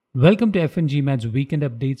Welcome to FNG Mat's weekend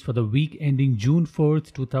updates for the week ending June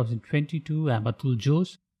 4th, 2022. I'm Atul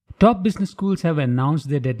Jose. Top business schools have announced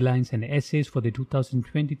their deadlines and essays for the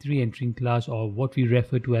 2023 entering class, or what we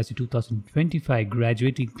refer to as the 2025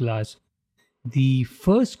 graduating class. The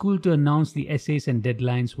first school to announce the essays and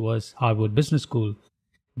deadlines was Harvard Business School.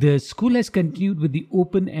 The school has continued with the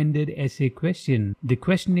open-ended essay question. The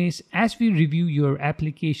question is, as we review your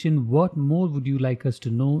application, what more would you like us to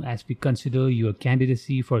know as we consider your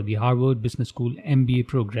candidacy for the Harvard Business School MBA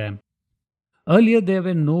program? Earlier, there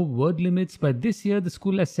were no word limits, but this year the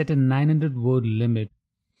school has set a 900-word limit.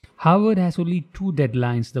 Harvard has only two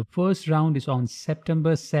deadlines. The first round is on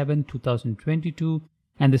September 7, 2022,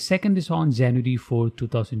 and the second is on January 4,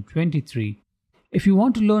 2023. If you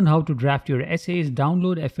want to learn how to draft your essays,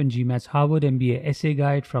 download FNG Math's Harvard MBA Essay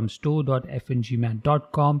Guide from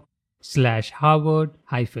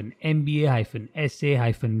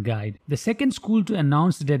store.fngmath.com/Harvard-MBA-Essay-Guide. The second school to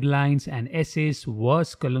announce the deadlines and essays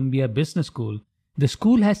was Columbia Business School. The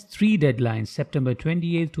school has three deadlines: September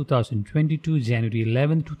 28, 2022, January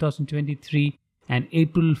 11, 2023, and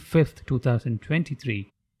April 5,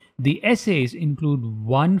 2023. The essays include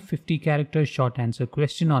one 50-character short answer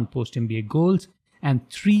question on post-MBA goals and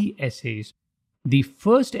three essays. The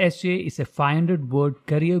first essay is a 500-word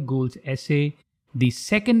career goals essay. The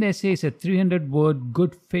second essay is a 300-word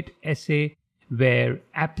good fit essay where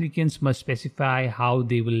applicants must specify how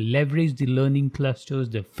they will leverage the learning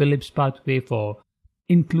clusters, the Phillips pathway for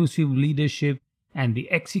inclusive leadership, and the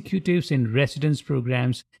executives in residence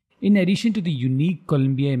programs, in addition to the unique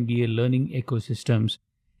Columbia MBA learning ecosystems.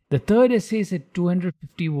 The third essay is a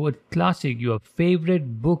 250-word classic, your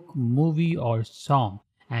favorite book, movie, or song,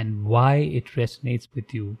 and why it resonates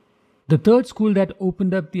with you. The third school that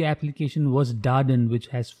opened up the application was Darden, which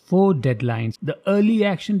has four deadlines. The early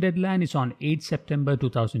action deadline is on 8 September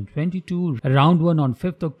 2022, round 1 on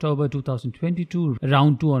 5th October 2022,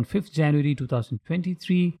 round 2 on 5th January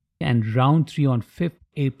 2023, and round 3 on 5th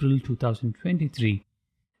April 2023.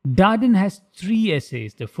 Darden has three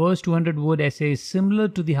essays. The first 200-word essay is similar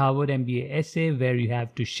to the Harvard MBA essay, where you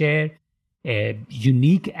have to share a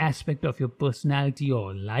unique aspect of your personality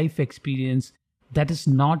or life experience that is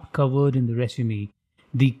not covered in the resume.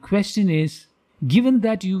 The question is, given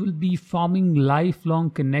that you will be forming lifelong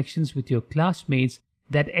connections with your classmates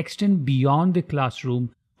that extend beyond the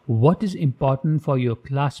classroom, what is important for your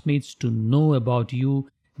classmates to know about you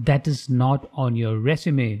that is not on your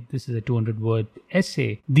resume? This is a 200-word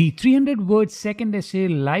essay. The 300-word second essay,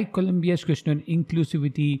 like Columbia's question on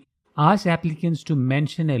inclusivity, asks applicants to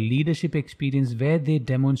mention a leadership experience where they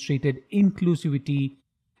demonstrated inclusivity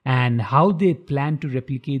and how they plan to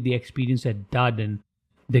replicate the experience at Darden.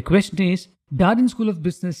 The question is, Darden School of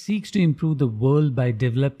Business seeks to improve the world by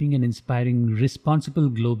developing and inspiring responsible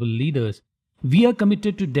global leaders. We are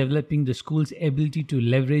committed to developing the school's ability to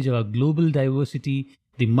leverage our global diversity,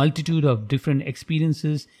 the multitude of different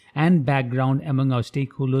experiences and background among our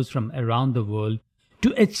stakeholders from around the world,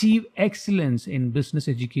 to achieve excellence in business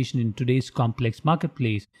education in today's complex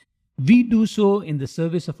marketplace. We do so in the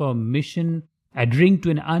service of our mission, adhering to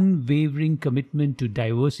an unwavering commitment to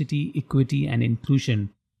diversity, equity, and inclusion.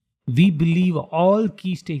 We believe all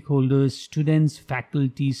key stakeholders, students,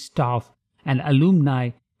 faculty, staff, and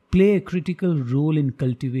alumni play a critical role in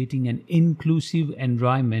cultivating an inclusive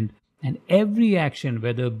environment, and every action,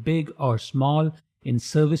 whether big or small, in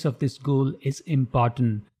service of this goal is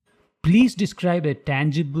important. Please describe a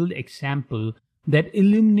tangible example that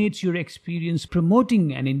illuminates your experience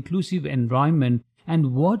promoting an inclusive environment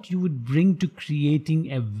and what you would bring to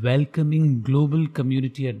creating a welcoming global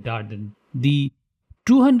community at Darden. The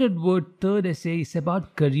 200-word third essay is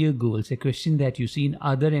about career goals, a question that you see in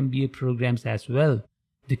other MBA programs as well.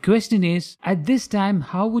 The question is, at this time,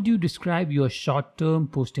 how would you describe your short-term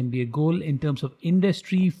post-MBA goal in terms of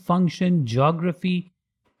industry, function, geography,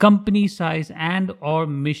 company size, and or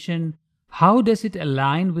mission? How does it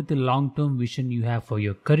align with the long-term vision you have for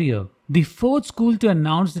your career? The fourth school to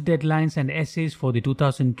announce the deadlines and essays for the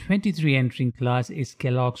 2023 entering class is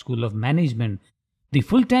Kellogg School of Management. The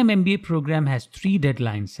full-time MBA program has three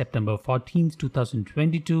deadlines: September 14,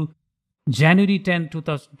 2022, January 10,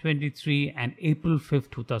 2023, and April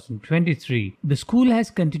 5, 2023. The school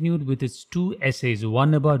has continued with its two essays,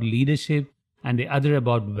 one about leadership and the other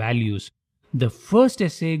about values. The first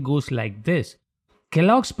essay goes like this: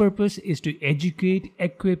 Kellogg's purpose is to educate,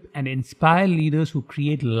 equip, and inspire leaders who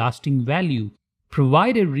create lasting value.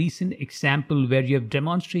 Provide a recent example where you have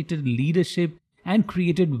demonstrated leadership and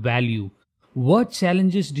created value. What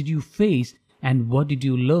challenges did you face and what did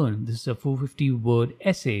you learn? This is a 450-word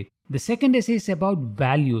essay. The second essay is about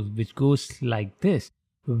values, which goes like this: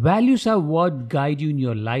 Values are what guide you in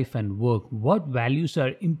your life and work. What values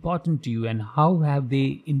are important to you and how have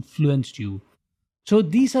they influenced you? So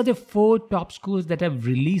these are the 4 top schools that have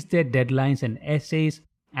released their deadlines and essays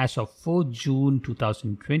as of 4th June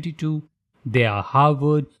 2022. They are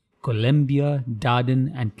Harvard, Columbia,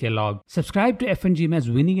 Darden, and Kellogg. Subscribe to FNGM's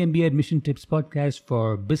Winning MBA Admission Tips podcast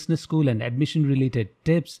for business school and admission related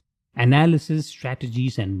tips, analysis,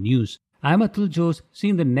 strategies, and news. I'm Atul Jose. See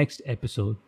you in the next episode.